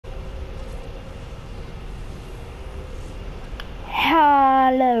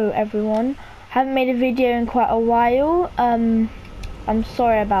Hello everyone. Haven't made a video in quite a while. I'm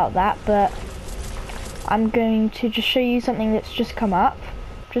sorry about that, but I'm going to just show you something that's just come up.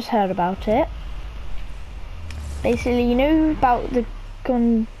 Just heard about it. Basically, you know about the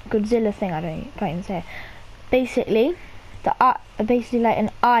Godzilla thing? Can't even say it. Basically, like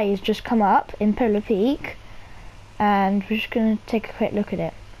an eye has just come up in Polar Peak, and we're just gonna take a quick look at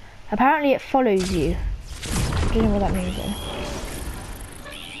it. Apparently, it follows you. I don't know what that means though.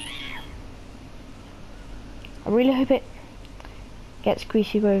 I really hope it gets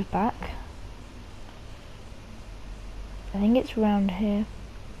Greasy Grove back. I think it's around here.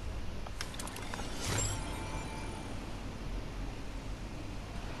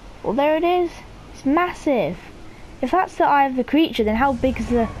 Well, there it is. It's massive. If that's the eye of the creature, then how big is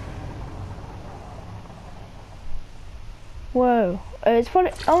the... Whoa. It's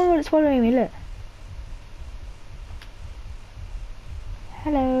following me, look.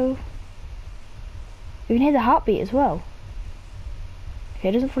 Hello. You can hear the heartbeat as well. Okay,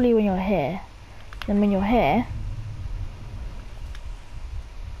 it doesn't follow you when you're here. Then when you're here...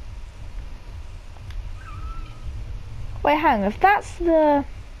 Wait, hang on. If that's the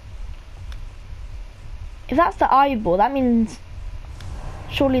eyeball, that means...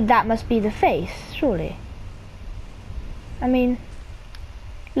 Surely that must be the face, surely. I mean...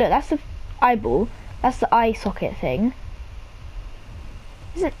 Look, that's the eyeball. That's the eye socket thing.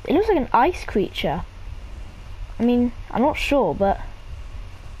 It looks like an ice creature. I mean, I'm not sure, but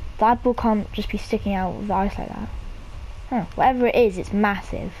the eyeball can't just be sticking out of the ice like that. Huh, whatever it is, it's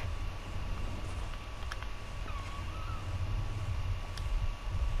massive.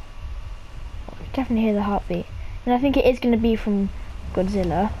 I can definitely hear the heartbeat. And I think it is going to be from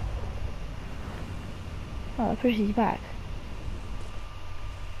Godzilla. Oh, that pushes back.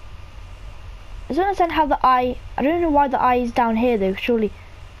 I don't understand how the eye... I don't know why the eye is down here though. Surely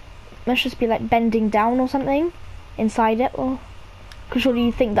it must just be like bending down or something inside it, or... Because surely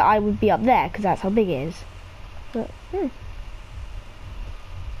you think the eye would be up there because that's how big it is. But, The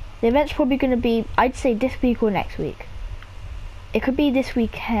event's probably going to be, I'd say, this week or next week. It could be this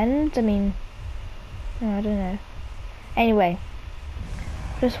weekend. I mean, I don't know. Anyway,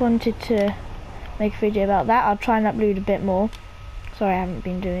 just wanted to make a video about that. I'll try and upload a bit more. Sorry I haven't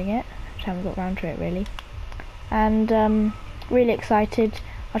been doing it. Just haven't got around to it really. And really excited.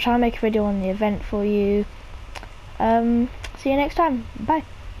 I'll try and make a video on the event for you. See you next time. Bye.